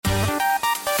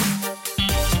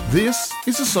This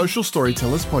is a Social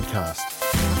Storytellers podcast.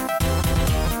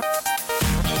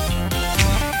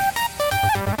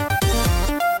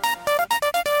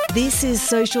 This is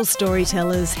Social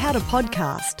Storytellers How to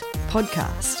Podcast.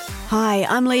 Hi,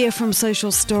 I'm Leah from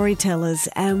Social Storytellers,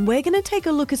 and we're going to take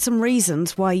a look at some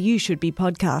reasons why you should be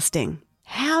podcasting.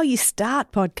 How you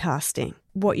start podcasting,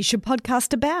 what you should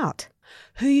podcast about,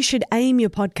 who you should aim your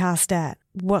podcast at,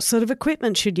 what sort of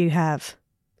equipment should you have,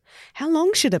 how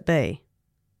long should it be?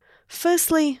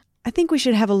 Firstly, I think we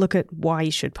should have a look at why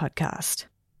you should podcast.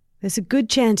 There's a good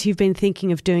chance you've been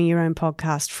thinking of doing your own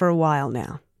podcast for a while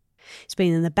now. It's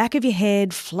been in the back of your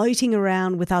head, floating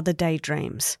around with other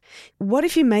daydreams. What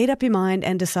if you made up your mind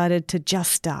and decided to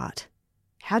just start?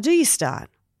 How do you start?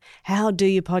 How do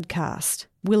you podcast?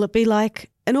 Will it be like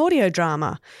an audio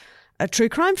drama, a true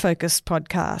crime-focused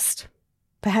podcast?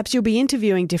 Perhaps you'll be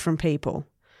interviewing different people.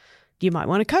 You might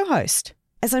want a co-host.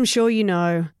 As I'm sure you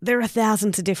know, there are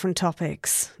thousands of different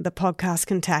topics that podcasts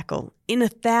can tackle in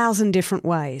 1,000 different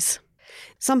ways.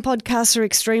 Some podcasts are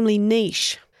extremely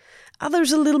niche.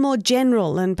 Others a little more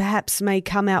general and perhaps may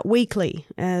come out weekly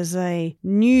as a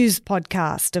news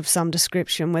podcast of some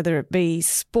description, whether it be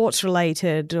sports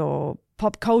related or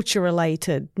pop culture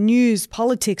related, news,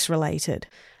 politics related.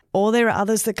 Or there are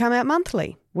others that come out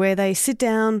monthly, where they sit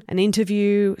down and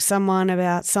interview someone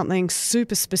about something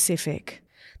super specific.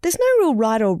 There's no real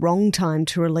right or wrong time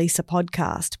to release a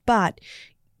podcast, but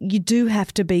you do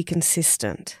have to be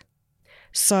consistent.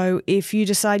 So if you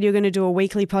decide you're going to do a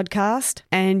weekly podcast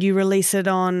and you release it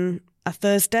on a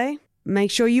Thursday,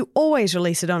 make sure you always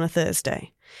release it on a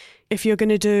Thursday. If you're going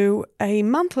to do a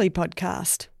monthly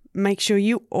podcast, make sure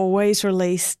you always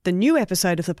release the new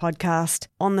episode of the podcast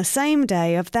on the same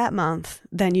day of that month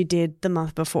than you did the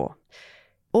month before.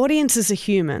 Audiences are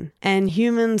human, and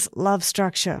humans love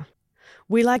structure.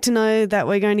 We like to know that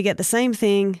we're going to get the same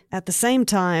thing at the same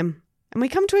time, and we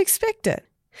come to expect it.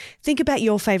 Think about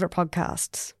your favourite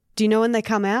podcasts. Do you know when they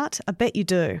come out? I bet you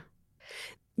do.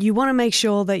 You want to make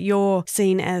sure that you're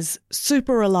seen as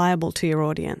super reliable to your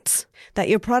audience, that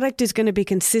your product is going to be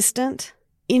consistent,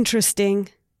 interesting,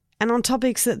 and on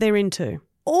topics that they're into,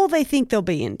 or they think they'll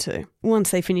be into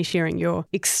once they finish hearing your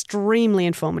extremely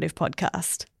informative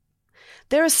podcast.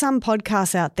 There are some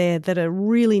podcasts out there that are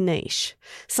really niche.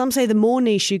 Some say the more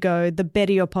niche you go, the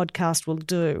better your podcast will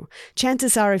do.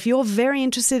 Chances are if you're very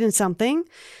interested in something,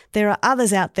 there are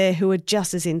others out there who are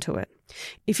just as into it.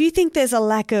 If you think there's a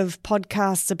lack of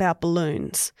podcasts about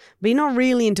balloons, but you're not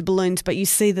really into balloons, but you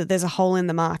see that there's a hole in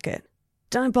the market,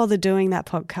 don't bother doing that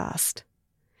podcast.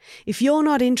 If you're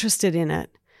not interested in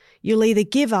it, you'll either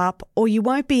give up or you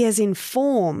won't be as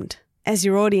informed as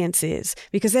your audience is,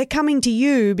 because they're coming to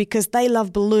you because they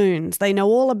love balloons. They know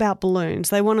all about balloons.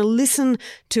 They want to listen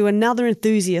to another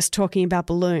enthusiast talking about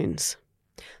balloons.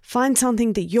 Find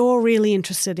something that you're really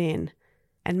interested in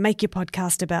and make your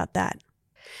podcast about that.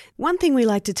 One thing we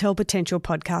like to tell potential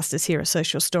podcasters here at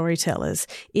Social Storytellers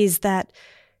is that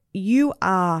you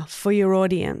are, for your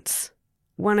audience,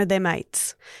 one of their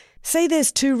mates. Say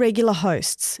there's 2 regular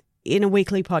hosts in a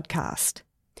weekly podcast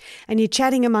and you're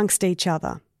chatting amongst each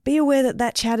other. Be aware that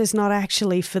that chat is not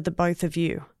actually for the both of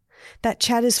you. That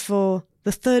chat is for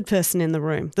the third person in the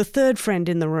room, the third friend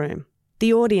in the room,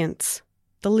 the audience,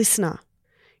 the listener.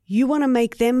 You want to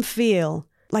make them feel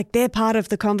like they're part of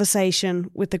the conversation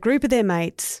with the group of their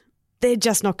mates. They're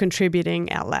just not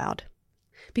contributing out loud.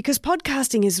 Because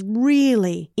podcasting is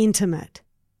really intimate.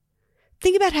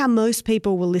 Think about how most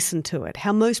people will listen to it,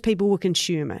 how most people will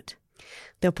consume it.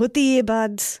 They'll put the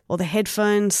earbuds or the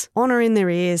headphones on or in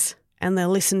their ears, and they'll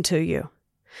listen to you.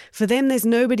 For them, there's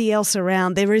nobody else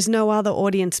around. There is no other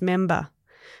audience member.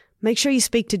 Make sure you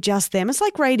speak to just them. It's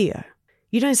like radio.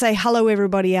 You don't say, hello,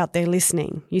 everybody out there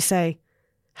listening. You say,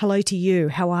 hello to you.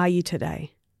 How are you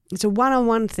today? It's a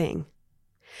one-on-one thing.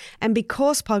 And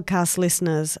because podcast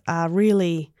listeners are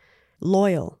really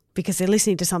loyal, because they're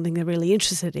listening to something they're really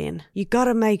interested in, you got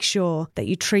to make sure that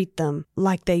you treat them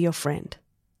like they're your friend.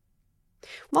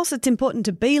 Whilst it's important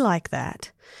to be like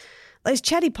that, those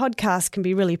chatty podcasts can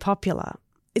be really popular.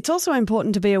 It's also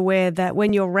important to be aware that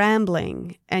when you're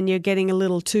rambling and you're getting a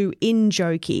little too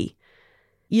in-jokey,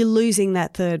 you're losing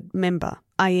that third member,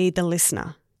 i.e. the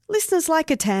listener. Listeners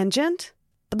like a tangent,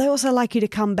 but they also like you to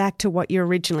come back to what you're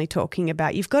originally talking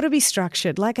about. You've got to be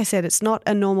structured. Like I said, it's not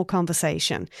a normal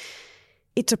conversation.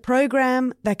 It's a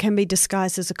program that can be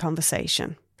disguised as a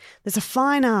conversation. There's a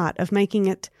fine art of making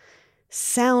it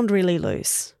sound really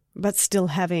loose, but still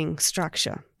having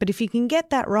structure. But if you can get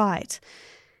that right,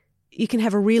 you can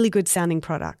have a really good sounding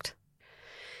product.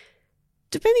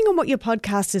 Depending on what your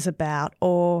podcast is about,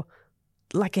 or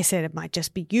like I said, it might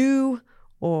just be you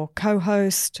or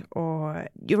co-host, or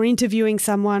you're interviewing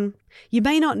someone, you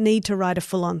may not need to write a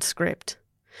full-on script.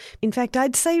 In fact,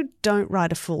 I'd say don't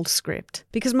write a full script,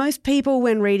 because most people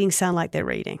when reading sound like they're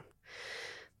reading.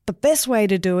 The best way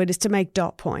to do it is to make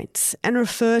dot points and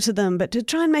refer to them, but to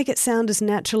try and make it sound as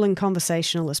natural and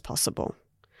conversational as possible.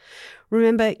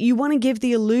 Remember, you want to give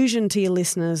the illusion to your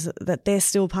listeners that they're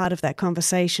still part of that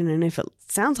conversation, and if it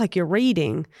sounds like you're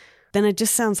reading, then it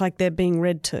just sounds like they're being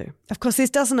read to. Of course, this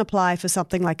doesn't apply for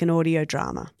something like an audio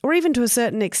drama, or even to a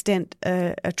certain extent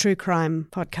a true crime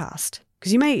podcast,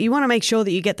 because you want to make sure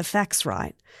that you get the facts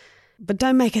right, but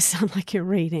don't make it sound like you're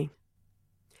reading.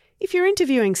 If you're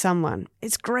interviewing someone,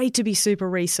 it's great to be super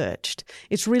researched.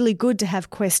 It's really good to have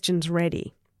questions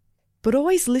ready. But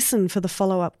always listen for the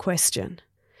follow-up question.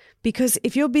 Because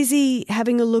if you're busy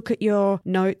having a look at your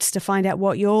notes to find out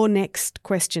what your next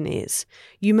question is,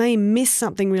 you may miss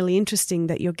something really interesting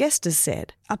that your guest has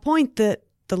said, a point that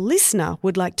the listener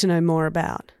would like to know more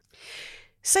about.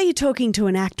 Say you're talking to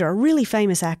an actor, a really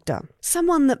famous actor,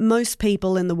 someone that most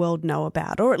people in the world know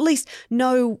about, or at least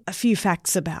know a few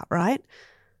facts about, right?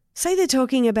 Say they're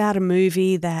talking about a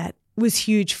movie that was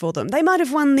huge for them. They might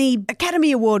have won the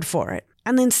Academy Award for it.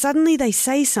 And then suddenly they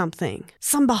say something,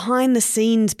 some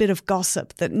behind-the-scenes bit of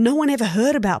gossip that no one ever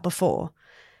heard about before.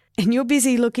 And you're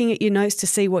busy looking at your notes to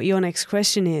see what your next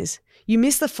question is. You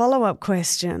miss the follow-up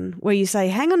question where you say,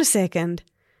 hang on a second,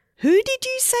 who did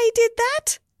you say did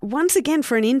that? Once again,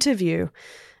 for an interview,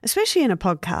 especially in a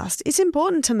podcast, it's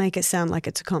important to make it sound like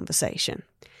it's a conversation.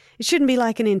 It shouldn't be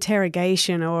like an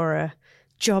interrogation or a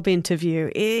job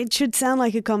interview. It should sound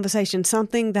like a conversation,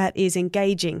 something that is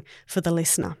engaging for the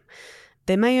listener.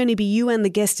 There may only be you and the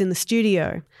guest in the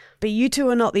studio, but you two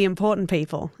are not the important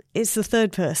people. It's the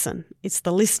third person. It's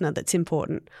the listener that's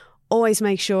important. Always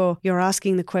make sure you're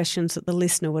asking the questions that the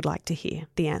listener would like to hear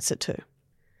the answer to.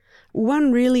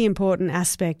 One really important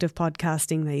aspect of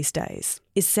podcasting these days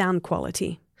is sound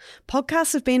quality.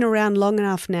 Podcasts have been around long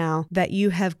enough now that you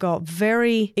have got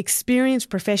very experienced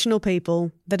professional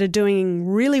people that are doing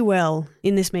really well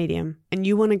in this medium, and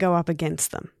you want to go up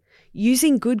against them.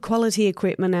 Using good quality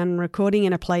equipment and recording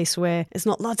in a place where there's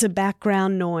not lots of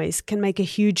background noise can make a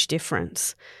huge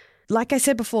difference. Like I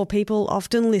said before, people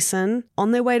often listen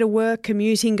on their way to work,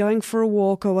 commuting, going for a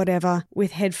walk or whatever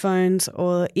with headphones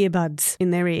or earbuds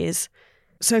in their ears.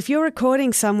 So if you're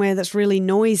recording somewhere that's really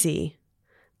noisy,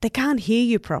 they can't hear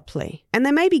you properly. And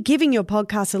they may be giving your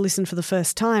podcast a listen for the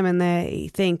first time and they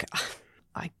think,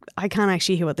 I can't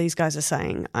actually hear what these guys are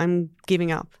saying. I'm giving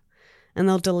up. And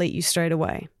they'll delete you straight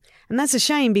away. And that's a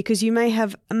shame because you may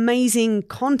have amazing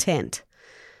content,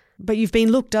 but you've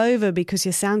been looked over because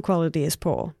your sound quality is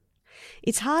poor.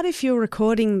 It's hard if you're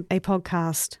recording a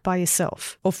podcast by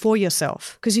yourself or for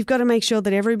yourself because you've got to make sure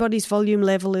that everybody's volume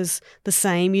level is the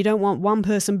same. You don't want one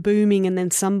person booming and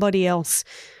then somebody else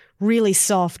really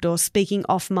soft or speaking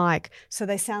off mic so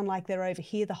they sound like they're over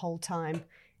here the whole time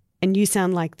and you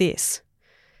sound like this.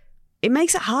 It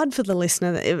makes it hard for the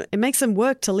listener. It makes them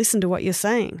work to listen to what you're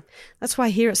saying. That's why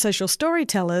here at Social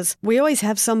Storytellers, we always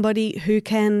have somebody who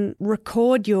can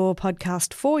record your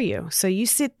podcast for you. So you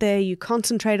sit there, you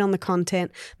concentrate on the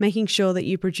content, making sure that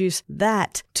you produce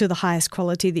that to the highest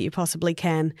quality that you possibly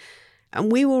can.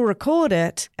 And we will record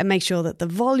it and make sure that the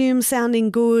volume's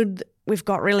sounding good. We've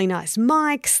got really nice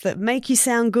mics that make you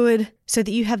sound good so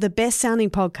that you have the best sounding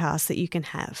podcast that you can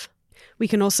have. We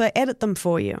can also edit them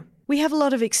for you. We have a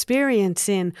lot of experience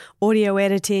in audio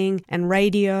editing and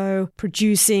radio,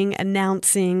 producing,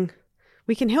 announcing.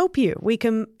 We can help you. We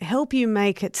can help you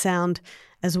make it sound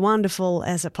as wonderful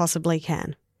as it possibly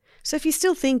can. So if you're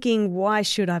still thinking, why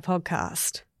should I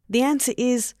podcast? The answer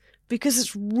is because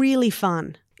it's really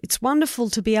fun. It's wonderful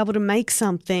to be able to make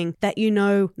something that you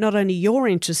know not only you're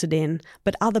interested in,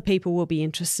 but other people will be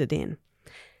interested in.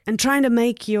 And trying to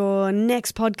make your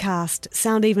next podcast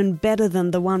sound even better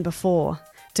than the one before.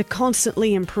 To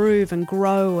constantly improve and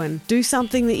grow and do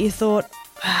something that you thought,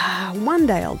 one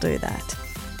day I'll do that.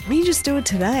 We just do it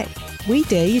today. We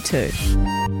dare you to.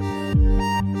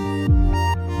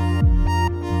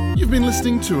 You've been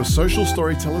listening to a Social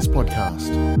Storytellers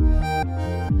podcast.